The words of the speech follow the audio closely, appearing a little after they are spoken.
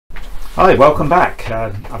Hi, welcome back.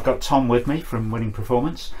 I've got Tom with me from Winning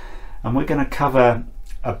Performance, and we're going to cover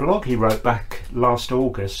a blog he wrote back last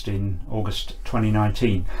August, in August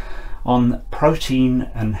 2019, on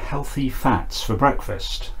protein and healthy fats for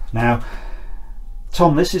breakfast. Now,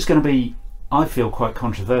 Tom, this is going to be, I feel, quite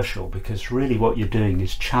controversial, because really what you're doing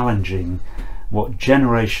is challenging what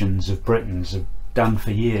generations of Britons have done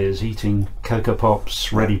for years, eating Cocoa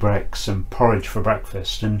Pops, Ready Brex and porridge for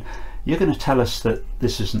breakfast, and you're going to tell us that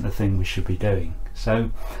this isn't the thing we should be doing. So,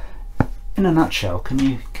 in a nutshell, can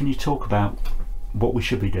you talk about what we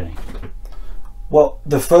should be doing? Well,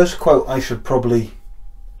 the first quote I should probably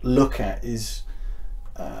look at is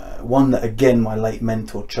one that, again, my late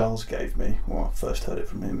mentor Charles gave me. Well, I first heard it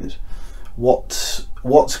from him, is what's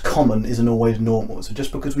common isn't always normal. So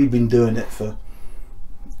just because we've been doing it for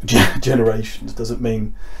generations doesn't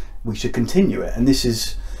mean we should continue it. And this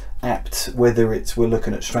is apt whether we're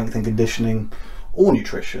looking at strength and conditioning or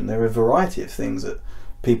nutrition. There are a variety of things that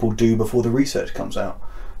people do before the research comes out,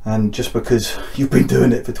 and just because you've been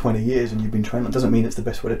doing it for 20 years and you've been trained, doesn't mean it's the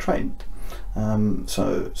best way to train.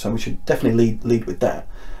 So we should definitely lead with that.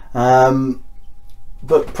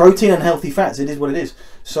 But protein and healthy fats, it is what it is.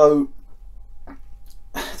 So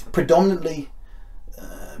predominantly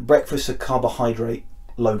breakfasts are carbohydrate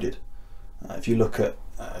loaded. If you look at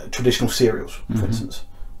traditional cereals, for instance,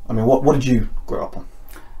 I mean, what did you grow up on?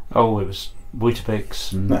 Oh, it was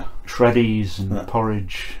Weetabix and Shreddies and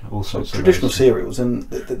porridge, all sorts of traditional cereals. And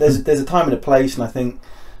there's a time and a place, and I think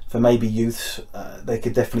for maybe youths, they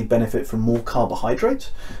could definitely benefit from more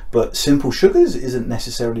carbohydrates, but simple sugars isn't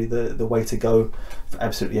necessarily the way to go for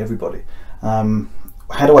absolutely everybody.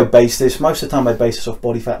 How do I base this? Most of the time I base this off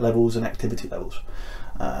body fat levels and activity levels.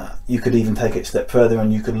 You could even take it a step further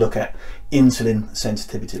and you could look at insulin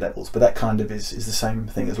sensitivity levels, but that kind of is the same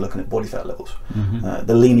thing as looking at body fat levels.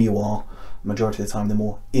 The leaner you are, majority of the time, the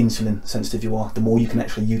more insulin sensitive you are, the more you can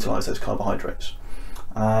actually utilize those carbohydrates.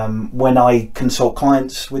 When I consult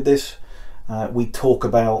clients with this, we talk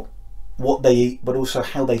about what they eat, but also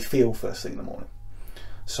how they feel first thing in the morning.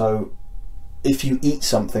 So if you eat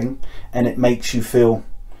something and it makes you feel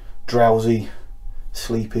drowsy,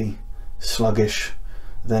 sleepy, sluggish,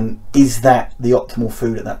 then is that the optimal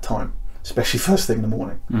food at that time, especially first thing in the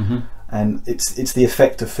morning? And it's the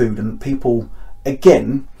effect of food. And people,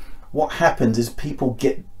 again, what happens is people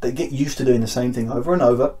get used to doing the same thing over and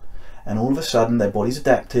over, and all of a sudden their body's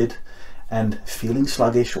adapted, and feeling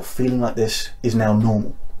sluggish or feeling like this is now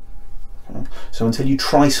normal. Okay? So until you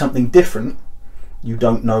try something different, you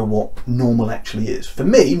don't know what normal actually is. For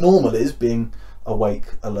me, normal is being awake,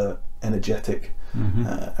 alert, energetic,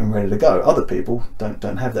 and ready to go. Other people don't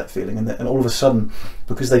have that feeling, and all of a sudden,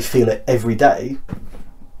 because they feel it every day,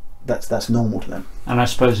 that's normal to them. And I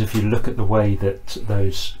suppose if you look at the way that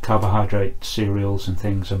those carbohydrate cereals and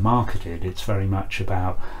things are marketed, it's very much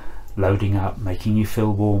about loading up, making you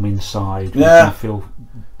feel warm inside, making you feel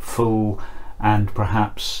full, and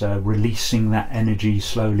perhaps releasing that energy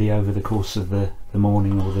slowly over the course of the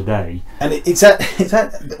morning or the day. And it's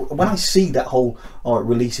that when I see that whole, it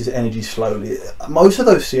releases energy slowly, most of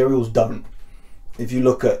those cereals don't. If you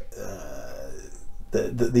look at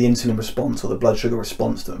the insulin response or the blood sugar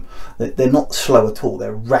response to them, they're not slow at all,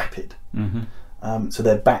 they're rapid. So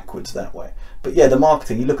they're backwards that way. But yeah, the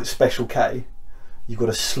marketing, you look at Special K, you've got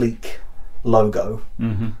a sleek logo,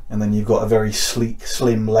 and then you've got a very sleek,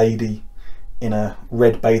 slim lady in a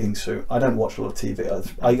red bathing suit. I don't watch a lot of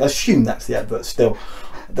TV. I assume that's the advert still.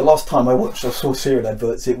 The last time I saw cereal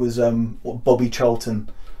adverts, it was Bobby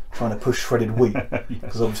Charlton trying to push shredded wheat,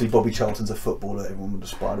 because obviously Bobby Charlton's a footballer, everyone would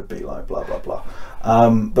aspire to be like, blah blah blah.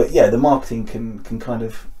 But yeah, the marketing can kind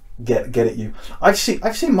of get at you. I've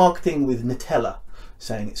seen marketing with Nutella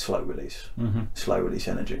saying it's slow release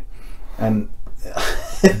energy, and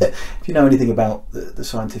if you know anything about the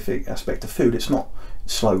scientific aspect of food, it's not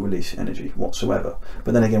slow release energy whatsoever.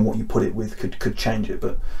 But then again, what you put it with could change it.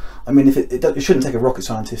 But I mean, it shouldn't take a rocket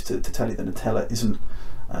scientist to tell you that Nutella isn't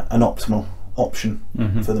an optimal option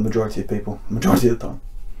for the majority of people, majority of the time.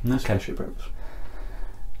 Okay.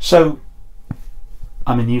 So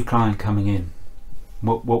I'm a new client coming in.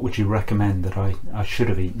 What would you recommend that I should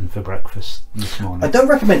have eaten for breakfast this morning? I don't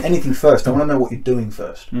recommend anything first. I want to know what you're doing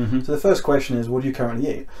first. So the first question is, what do you currently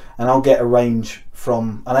eat? And I'll get a range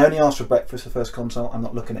from, and I only ask for breakfast the first consult, I'm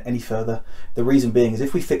not looking at any further. The reason being is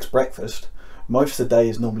if we fix breakfast, most of the day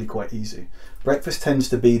is normally quite easy. Breakfast tends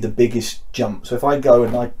to be the biggest jump. So if I go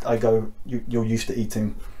and I go, you're used to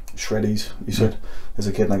eating Shreddies, you said, as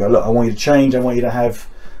a kid, and I go, look, I want you to change, I want you to have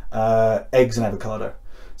eggs and avocado.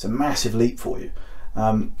 It's a massive leap for you.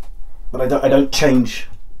 But I don't change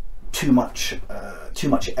too much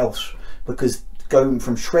else, because going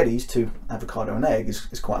from shreddies to avocado and egg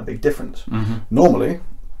is quite a big difference. Mm-hmm. Normally,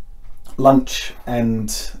 lunch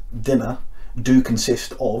and dinner do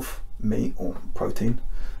consist of meat or protein,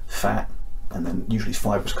 fat, and then usually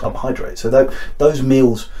fibrous carbohydrates. So those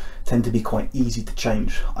meals tend to be quite easy to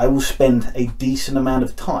change. I will spend a decent amount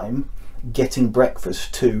of time getting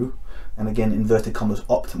breakfast to, and again inverted commas,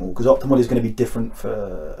 optimal, because optimal is going to be different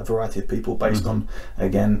for a variety of people based on,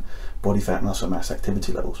 again, body fat, muscle mass,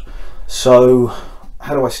 activity levels. So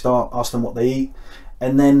how do I start? Ask them what they eat,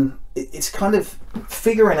 and then it's kind of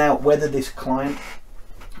figuring out whether this client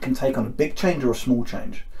can take on a big change or a small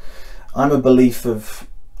change. I'm a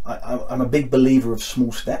big believer of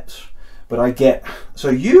small steps, but so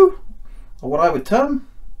you are what I would term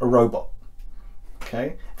a robot.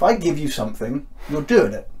 Okay, if I give you something, you're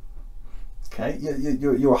doing it. Okay,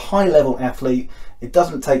 you're a high-level athlete. It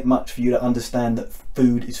doesn't take much for you to understand that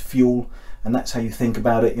food is fuel, and that's how you think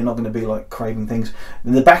about it. You're not going to be like craving things.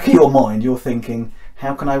 In the back of your mind, you're thinking,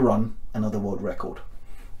 how can I run another world record?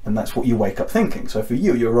 And that's what you wake up thinking. So for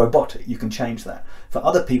you, you're robotic. You can change that. For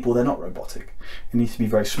other people, they're not robotic. It needs to be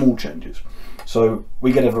very small changes. So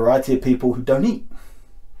we get a variety of people who don't eat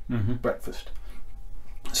breakfast.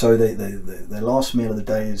 So their last meal of the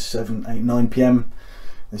day is 7, 8, 9 p.m.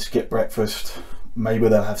 They skip breakfast. Maybe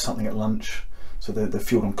they'll have something at lunch. So they're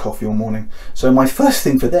fueled on coffee all morning. So my first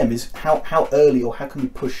thing for them is how early, or how can we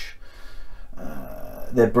push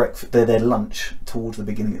their lunch towards the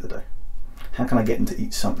beginning of the day? How can I get them to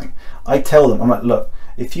eat something? I tell them, I'm like, look,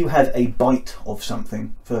 if you had a bite of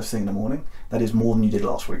something first thing in the morning, that is more than you did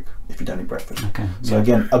last week if you don't eat breakfast. Okay. So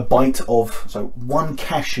again, a bite of, so 1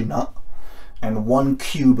 cashew nut and 1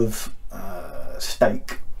 cube of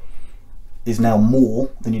steak is now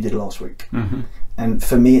more than you did last week. And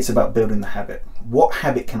for me, it's about building the habit. What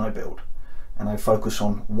habit can I build? And I focus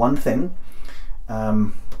on one thing. Do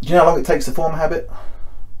you know how long it takes to form a habit?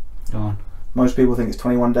 Go on. Most people think it's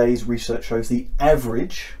 21 days. Research shows the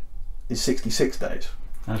average is 66 days.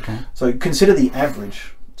 Okay. So consider the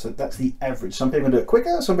average. So that's the average. Some people do it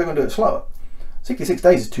quicker, some people do it slower. 66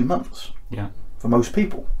 days is 2 months. Yeah. For most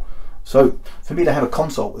people. So for me to have a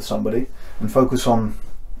consult with somebody and focus on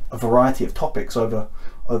a variety of topics over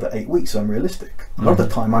 8 weeks is unrealistic. A lot of the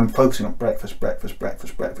time I'm focusing on breakfast,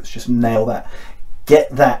 just nail that. Get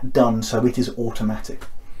that done so it is automatic.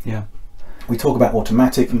 Yeah. We talk about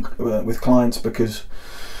automatic with clients because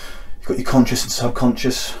you've got your conscious and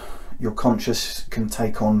subconscious. Your conscious can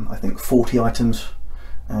take on, I think, 40 items,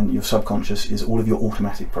 and your subconscious is all of your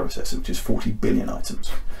automatic processes, which is 40 billion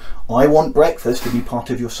items. I want breakfast to be part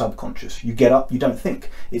of your subconscious. You get up, you don't think.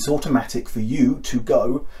 It's automatic for you to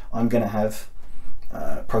go, I'm going to have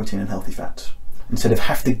protein and healthy fats, instead of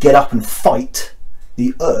have to get up and fight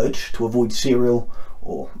the urge to avoid cereal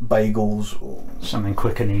or bagels or something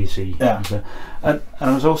quick and easy. Yeah. And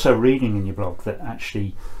I was also reading in your blog that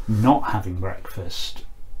actually not having breakfast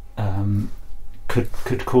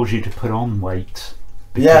could cause you to put on weight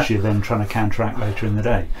because you're then trying to counteract later in the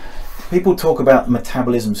day. People talk about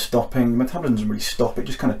metabolism stopping. Metabolism doesn't really stop, it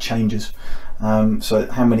just kind of changes. So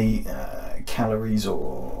how many calories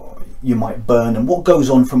or you might burn, and what goes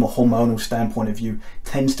on from a hormonal standpoint of view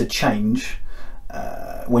tends to change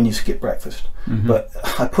when you skip breakfast. But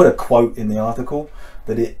I put a quote in the article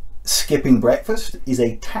that skipping breakfast is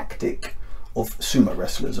a tactic of sumo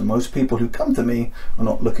wrestlers, and most people who come to me are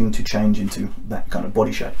not looking to change into that kind of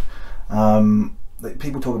body shape.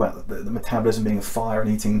 People talk about the metabolism being a fire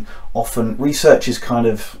and eating often. Research is kind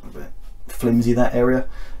of flimsy, that area.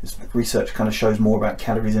 Research kind of shows more about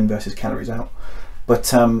calories in versus calories out. But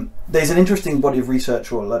there's an interesting body of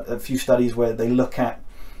research, or a few studies where they look at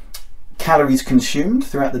calories consumed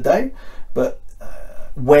throughout the day, but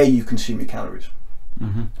where you consume your calories.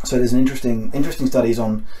 So there's an interesting studies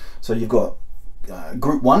on, so you've got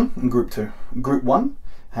group 1 and group 2. Group 1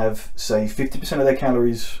 have, say, 50% of their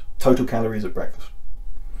calories, total calories at breakfast,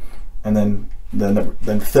 and then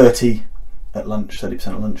 30 at lunch, 30%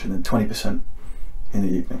 at lunch, and then 20% in the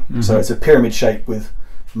evening. So it's a pyramid shape with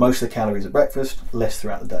most of the calories at breakfast, less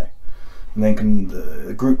throughout the day. And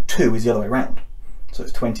then group 2 is the other way around. So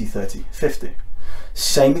it's 20, 30, 50.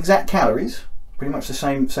 Same exact calories, pretty much the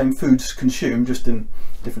same foods consumed, just in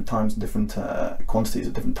different times, different quantities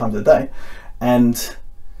at different times of the day. And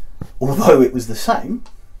although it was the same,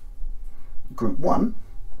 group 1,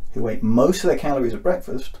 who ate most of their calories at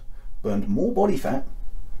breakfast, burned more body fat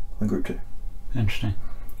than group 2. Interesting.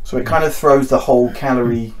 So it kind of throws the whole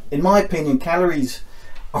calorie, in my opinion, calories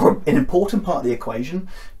are an important part of the equation,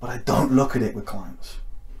 but I don't look at it with clients,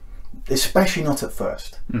 especially not at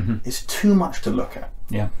first. It's too much to look at.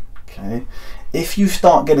 Yeah. Okay. if you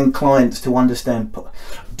start getting clients to understand,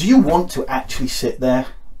 do you want to actually sit there,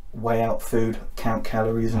 weigh out food, count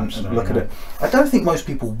calories, and look at it? I don't think most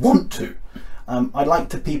people want to. I'd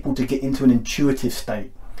like people to get into an intuitive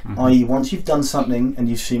state, i.e. once you've done something and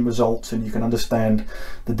you've seen results and you can understand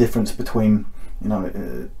the difference between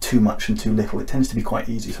too much and too little, it tends to be quite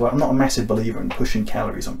easy. So I'm not a massive believer in pushing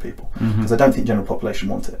calories on people, because I don't think general population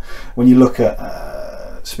want it. When you look at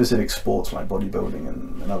specific sports like bodybuilding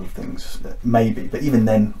and other things, maybe, but even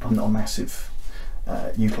then I'm not a massive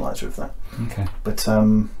utilizer of that. Okay. But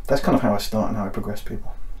that's kind of how I start and how I progress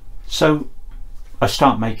people. So I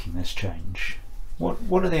start making this change.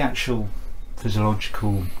 What are the actual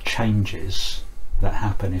physiological changes that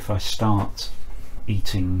happen if I start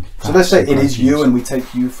eating fats? So let's say it is you, and we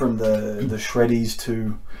take you from the shreddies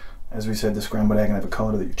to, as we said, the scrambled egg and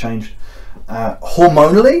avocado that you've changed.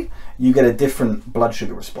 Hormonally, you get a different blood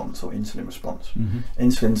sugar response or insulin response.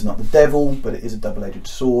 Insulin's not the devil, but it is a double-edged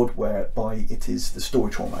sword, whereby it is the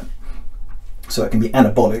storage hormone. So it can be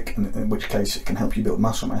anabolic, in which case it can help you build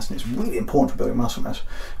muscle mass, and it's really important for building muscle mass.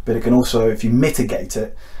 But it can also, if you mitigate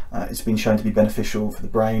it, it's been shown to be beneficial for the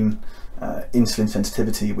brain, insulin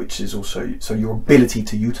sensitivity, which is also, so your ability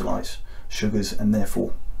to utilize sugars and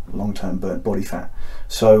therefore long-term burnt body fat.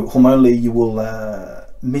 So hormonally you will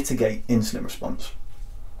mitigate insulin response.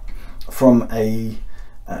 From a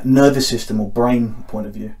nervous system or brain point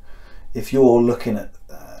of view, if you're looking at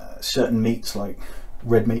certain meats like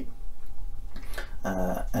red meat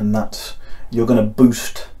and nuts, you're going to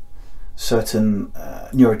boost certain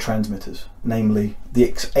neurotransmitters, namely the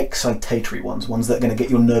excitatory ones that are going to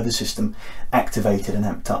get your nervous system activated and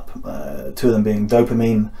amped up. Two of them being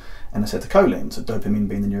dopamine and acetylcholine. So dopamine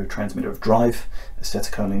being the neurotransmitter of drive,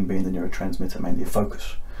 acetylcholine being the neurotransmitter mainly of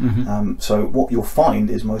focus. So what you'll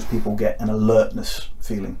find is most people get an alertness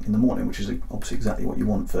feeling in the morning, which is obviously exactly what you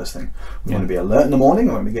want first thing. We want to be alert in the morning,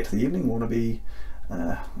 and when we get to the evening we want to be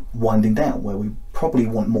winding down, where we probably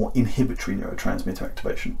want more inhibitory neurotransmitter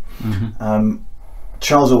activation.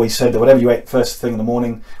 Charles always said that whatever you ate first thing in the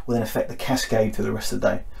morning will then affect the cascade through the rest of the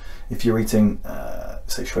day. If you're eating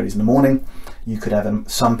say shreddies in the morning, you could have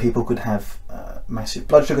some people could have massive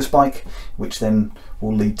blood sugar spike, which then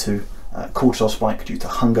will lead to cortisol spike due to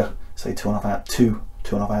hunger, say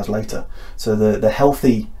 2.5 hours later. So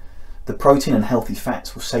the protein and healthy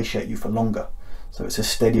fats will satiate you for longer, so it's a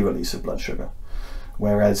steady release of blood sugar,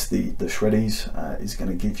 whereas the shreddies is going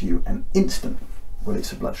to give you an instant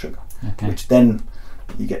release of blood sugar, which then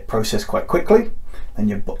you get processed quite quickly, and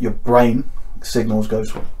your brain signals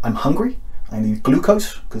goes, I'm hungry, I need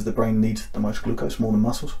glucose, because the brain needs the most glucose, more than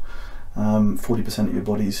muscles. 40% of your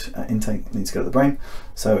body's intake needs to go to the brain,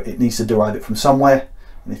 so it needs to derive it from somewhere,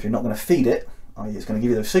 and if you're not going to feed it, i.e. it's going to give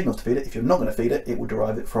you those signals to feed it, if you're not going to feed it, it will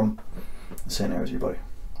derive it from certain areas of your body,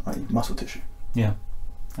 i.e. muscle tissue. Yeah.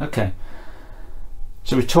 Okay.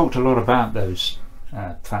 So we've talked a lot about those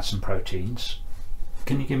fats and proteins.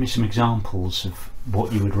 Can you give me some examples of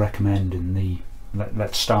what you would recommend in the,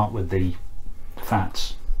 let's start with the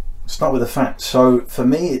fats. Start with the fats. So for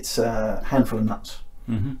me it's a handful of nuts.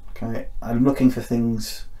 Okay, I'm looking for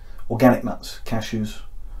things, organic nuts, cashews,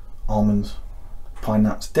 almonds, pine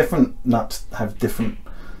nuts. Different nuts have different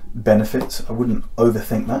benefits. I wouldn't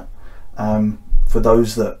overthink that. For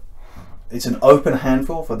those that, it's an open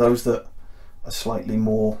handful. For those that are slightly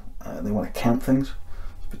more, they want to count things,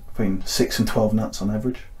 between 6 and 12 nuts on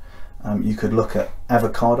average. You could look at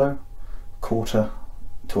avocado, quarter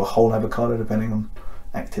to a whole avocado depending on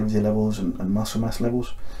activity levels and muscle mass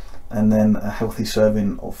levels. And then a healthy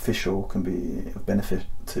serving of fish oil can be of benefit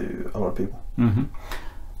to a lot of people.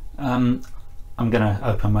 I'm going to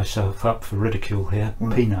open myself up for ridicule here.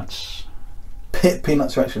 Peanuts.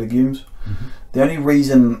 Peanuts are actually legumes. The only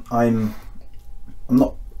reason I'm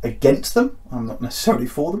not against them, I'm not necessarily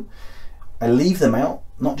for them, I leave them out,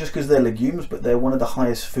 not just because they're legumes, but they're one of the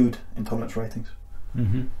highest food intolerance ratings.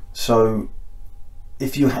 So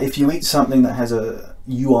if you eat something that has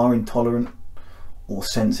you are intolerant or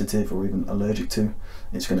sensitive or even allergic to,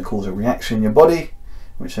 it's going to cause a reaction in your body,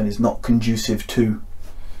 which then is not conducive to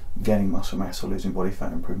gaining muscle mass or losing body fat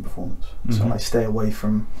and improving performance. So I stay away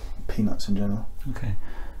from peanuts in general. Okay.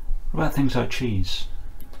 What about things like cheese?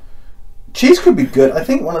 Cheese could be good. I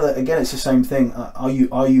think again it's the same thing. Are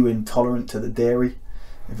you intolerant to the dairy?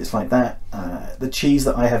 If it's like that, the cheese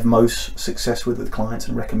that I have most success with clients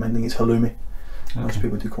and recommending is halloumi. Most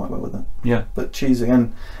people do quite well with that. Yeah. But cheese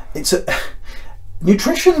again, it's a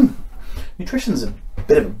nutrition's a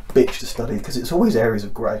bit of a bitch to study because it's always areas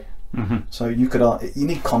of grey. So you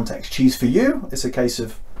need context. Cheese for you, it's a case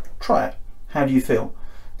of try it. How do you feel?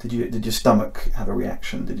 Did your stomach have a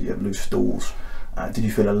reaction? Did you have loose stools? Did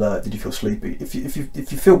you feel alert? Did you feel sleepy? If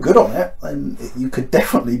you feel good on it, then you could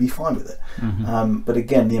definitely be fine with it. But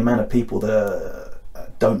again, the amount of people that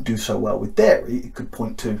don't do so well with dairy, it could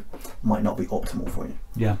point to might not be optimal for you.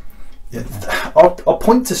 Yeah. I'll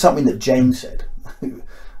point to something that James said.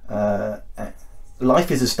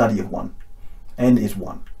 Life is a study of one. N is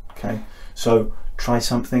one. Okay, so try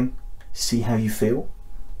something, see how you feel.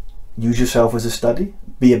 Use yourself as a study.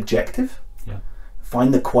 Be objective. Yeah.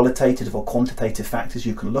 Find the qualitative or quantitative factors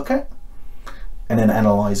you can look at, and then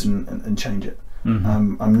analyze and change it.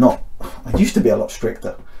 I used to be a lot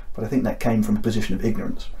stricter, but I think that came from a position of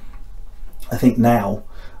ignorance. I think now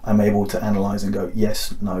I'm able to analyze and go,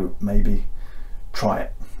 yes, no, maybe, try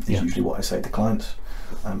it. Is usually what I say to clients.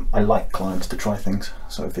 I like clients to try things,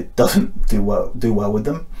 so if it doesn't do well with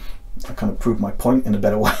them, I kind of prove my point in a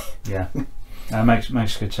better way. Yeah, that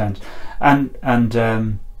makes good sense. And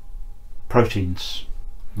proteins.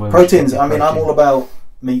 Proteins. I mean, I'm all about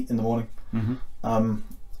meat in the morning.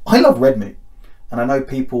 I love red meat, and I know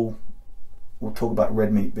people will talk about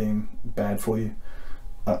red meat being bad for you.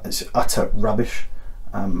 It's utter rubbish.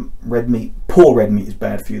 Poor red meat is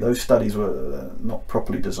bad for you. Those studies were not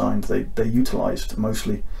properly designed. They utilised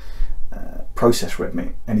mostly processed red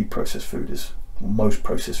meat. Any processed food most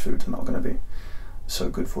processed foods are not going to be so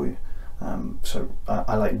good for you. So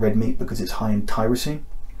I like red meat because it's high in tyrosine.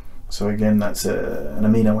 So again, that's an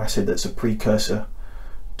amino acid that's a precursor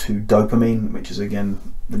to dopamine, which is again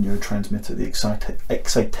the neurotransmitter, the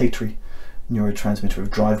excitatory neurotransmitter of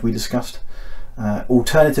drive we discussed.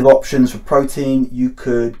 Alternative options for protein, you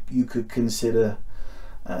could consider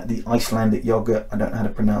the Icelandic yogurt. I don't know how to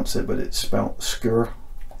pronounce it, but it's spelled skyr.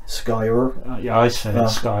 Yeah, I say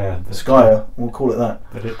it's skyer. Skyer, we'll call it that.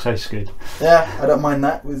 But it tastes good. Yeah, I don't mind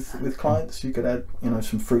that with clients. You could add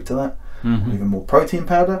some fruit to that, even more protein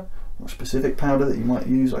powder, or specific powder that you might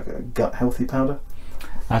use, like a gut healthy powder.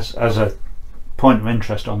 As a point of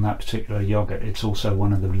interest on that particular yogurt, it's also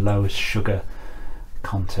one of the lowest sugar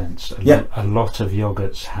contents. A lot of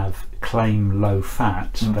yogurts claim low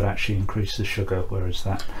fat, but actually increase the sugar, whereas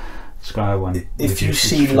that Sky one. If you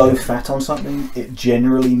see low fat on something, it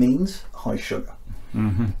generally means high sugar.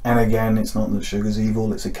 And again, it's not that sugar's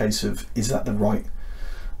evil. It's a case of is that the right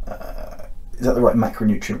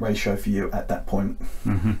macronutrient ratio for you at that point.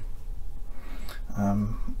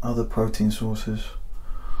 Other protein sources.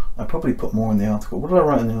 I probably put more in the article. What did I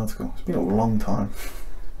write in the article? It's been a long time.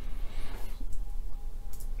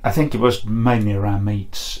 I think it was mainly around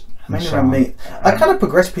meats. Mainly around meat. I kind of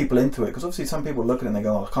progress people into it because obviously some people look at it and they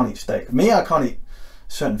go, oh, I can't eat steak. Me, I can't eat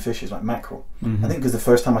certain fishes like mackerel. I think because the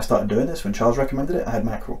first time I started doing this, when Charles recommended it, I had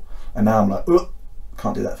mackerel, and now I'm like, ugh,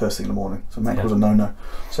 can't do that first thing in the morning. So mackerel's a no-no.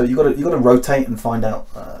 So you got to rotate and find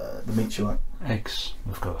out the meats you like. Eggs,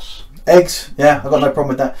 of course. Eggs, yeah, I've got no problem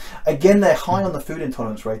with that. Again, they're high on the food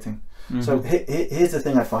intolerance rating. So here's the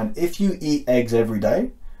thing I find: if you eat eggs every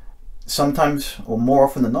day, sometimes or more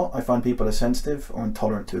often than not, I find people are sensitive or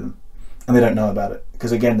intolerant to them, and they don't know about it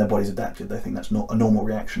because again, their body's adapted. They think that's not a normal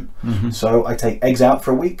reaction. So I take eggs out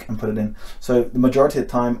for a week and put it in. So the majority of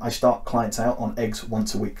the time, I start clients out on eggs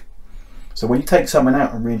once a week. So when you take something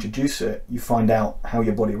out and reintroduce it, you find out how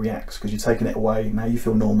your body reacts because you're taking it away. Now you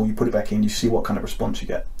feel normal. You put it back in. You see what kind of response you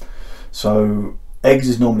get. So eggs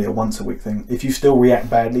is normally a once a week thing. If you still react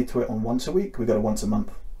badly to it on once a week, we go to once a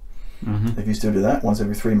month. If you still do that, once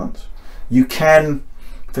every 3 months. You can,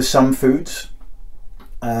 for some foods,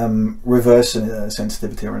 reverse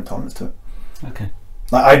sensitivity or intolerance to it. Okay.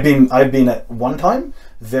 Like I've been at one time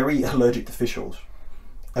very allergic to fish oils.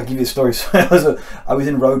 I'll give you a story. So I was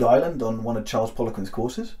in Rhode Island on one of Charles Poliquin's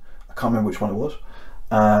courses. I can't remember which one it was.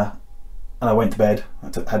 And I went to bed.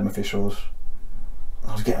 I had my fish oils.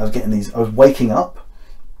 I was getting these. I was waking up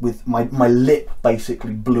with my lip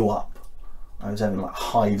basically blew up. I was having like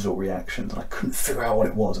hives or reactions, and I couldn't figure out what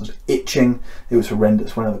it was. I was itching. It was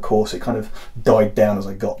horrendous. Went on the course, it kind of died down as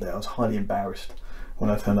I got there. I was highly embarrassed when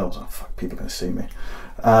I turned up. I was like, "Fuck, people are going to see me."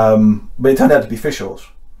 But it turned out to be fish oils.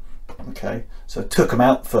 Okay, so I took them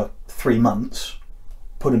out for 3 months,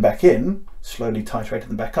 put them back in, slowly titrated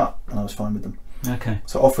them back up, and I was fine with them. Okay.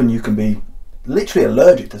 So often you can be literally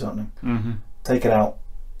allergic to something. Take it out,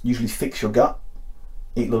 usually fix your gut,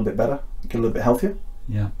 eat a little bit better, get a little bit healthier.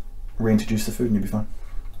 Yeah. Reintroduce the food and you'll be fine.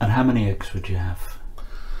 And how many eggs would you have?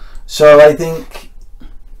 So I think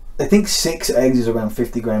 6 eggs is around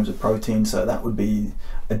 50 grams of protein, so that would be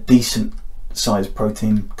a decent size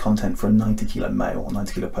protein content for a 90 kilo male or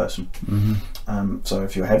 90 kilo person. So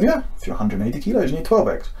if you're heavier, if you're 180 kilos, you need 12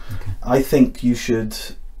 eggs. Okay. I think you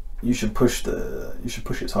should push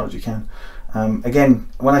it as hard as you can. Again,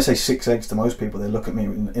 when I say 6 eggs to most people, they look at me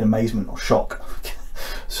in amazement or shock.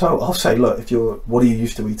 So I'll say, look, what are you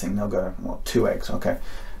used to eating? They'll go, well, 2 eggs. Okay,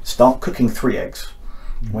 start cooking 3 eggs.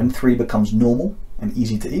 When 3 becomes normal and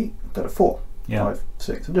easy to eat, go to 4, 5,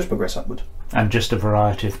 6, and just progress upward. And just a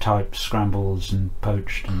variety of types, scrambles and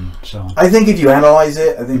poached and so on. I think if you analyse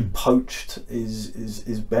it, I think poached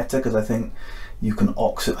is better, because I think you can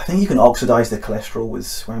oxidize the cholesterol with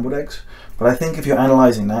scrambled eggs. But I think if you're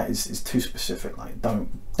analysing that, it's too specific. Like, don't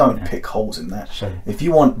pick holes in that. So, if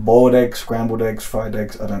you want boiled eggs, scrambled eggs, fried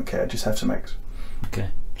eggs, I don't care. Just have some eggs. Okay,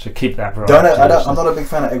 so keep that variety. I'm not a big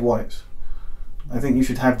fan of egg whites. I think you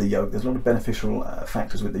should have the yolk. There's a lot of beneficial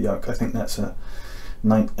factors with the yolk. I think that's a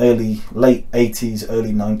late 80s,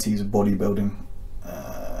 early 90s bodybuilding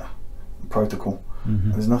protocol.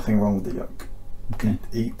 There's nothing wrong with the yolk. Okay.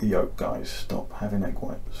 Eat the yolk, guys. Stop having egg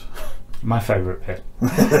whites. My favourite bit.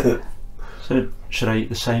 So should I eat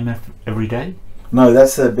the same every day? No,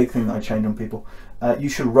 that's a big thing that I change on people. You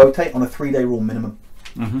should rotate on a 3-day rule minimum.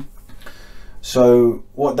 So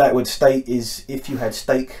what that would state is, if you had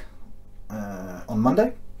steak on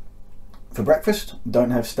Monday for breakfast,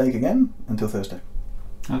 don't have steak again until Thursday.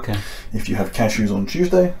 Okay. If you have cashews on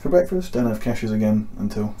Tuesday for breakfast, don't have cashews again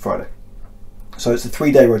until Friday. So it's a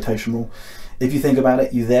 3-day rotation rule. If you think about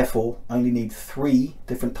it, you therefore only need 3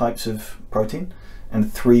 different types of protein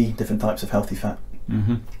and 3 different types of healthy fat.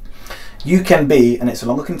 You can be, and it's a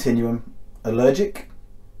longer continuum, allergic,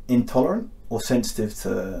 intolerant, or sensitive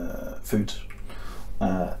to foods.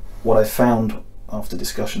 What I found after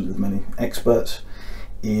discussions with many experts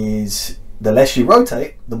is the less you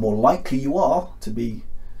rotate, the more likely you are to be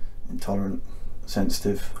intolerant,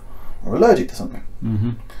 sensitive, or allergic to something.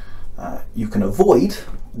 You can avoid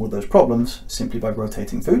all those problems simply by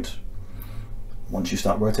rotating foods. Once you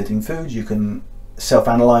start rotating foods, you can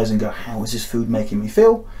self-analyze and go, how is this food making me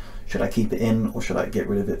feel? Should I keep it in, or should I get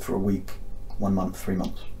rid of it for a week, 1 month, 3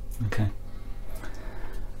 months? Okay.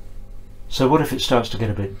 So what if it starts to get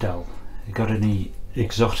a bit dull? You got any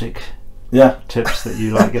exotic tips that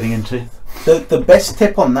you like getting into? The best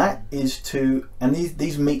tip on that is to, and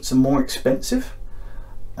these meats are more expensive,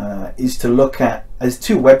 is to look at, there's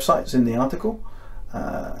 2 websites in the article,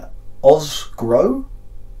 OzGrow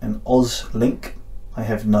and OzLink. I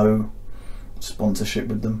have no sponsorship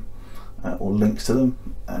with them or links to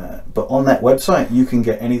them, but on that website you can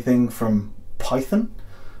get anything from python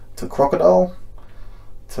to crocodile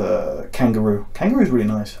to kangaroo. Kangaroo is really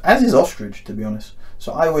nice, as is ostrich, to be honest.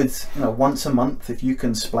 So I would, once a month, if you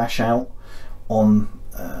can splash out on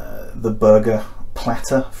the burger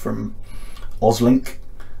platter from OzLink,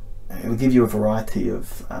 it will give you a variety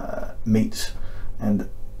of meats, and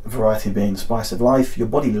variety being the spice of life. Your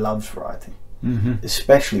body loves variety,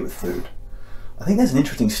 especially with food. I think there's an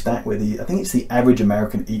interesting stat where I think it's the average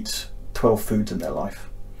American eats 12 foods in their life,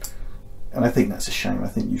 and I think that's a shame. I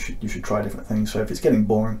think you should try different things. So if it's getting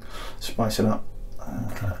boring, spice it up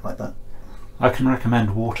like that. I can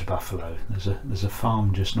recommend Water Buffalo. There's a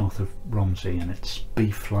farm just north of Romsey, and it's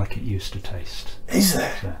beef like it used to taste. Is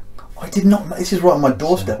there? So, I did not know. This is right on my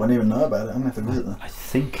doorstep. I didn't even know about it. I'm going to have to visit that. I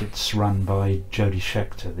think it's run by Jody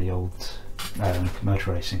Scheckter, the old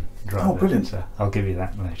motor racing driver. Oh, brilliant. So I'll give you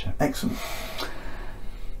that later. Excellent.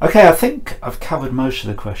 Okay, I think I've covered most of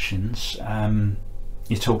the questions.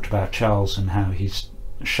 You talked about Charles and how he's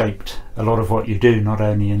shaped a lot of what you do, not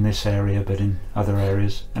only in this area but in other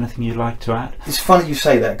areas. Anything you'd like to add? It's funny you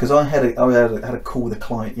say that, because I had a call with a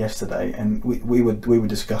client yesterday, and we were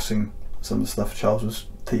discussing some of the stuff Charles was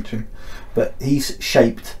teaching, but he's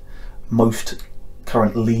shaped most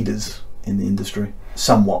current leaders in the industry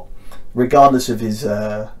somewhat, regardless of his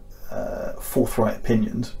forthright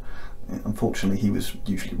opinions. Unfortunately, he was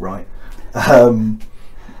usually right,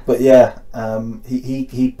 but yeah,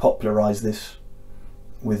 he popularized this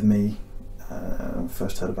with me.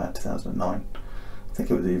 First heard about 2009. I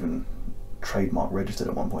think it was even trademark registered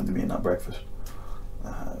at one point to be in that breakfast.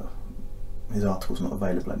 His article's not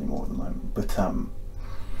available anymore at the moment,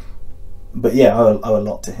 but yeah, I owe a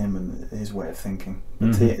lot to him and his way of thinking.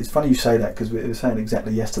 It's funny you say that, because we were saying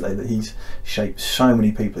exactly yesterday that he's shaped so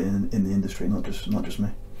many people in the industry, not just me.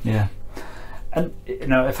 Yeah. And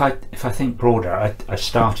if I think broader, I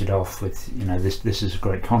started off with this is a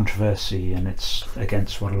great controversy, and it's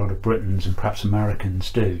against what a lot of Britons and perhaps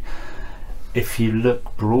Americans do. If you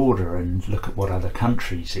look broader and look at what other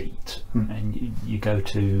countries eat, and you go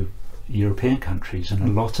to European countries, and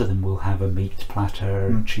a lot of them will have a meat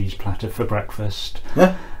platter, cheese platter for breakfast.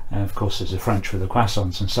 Yeah. Of course, there's the French with the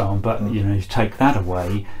croissants and so on. But you take that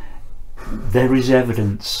away, there is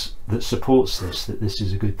evidence that supports this, that this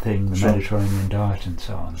is a good thing, the Mediterranean diet and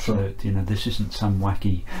so on. So this isn't some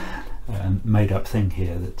wacky made up thing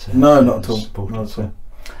here that no, not at all.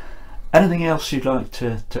 Anything else you'd like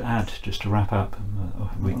to add, just to wrap up?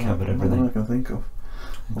 We covered everything. I can think of.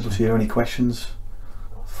 Obviously, if you have any questions,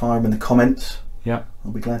 fire them in the comments. Yeah,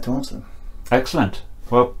 I'll be glad to answer them. excellent.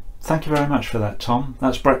 Well, thank you very much for that, Tom.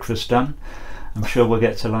 That's breakfast done. I'm sure we'll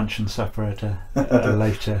get to lunch and supper at a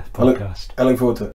later podcast. I look forward to it.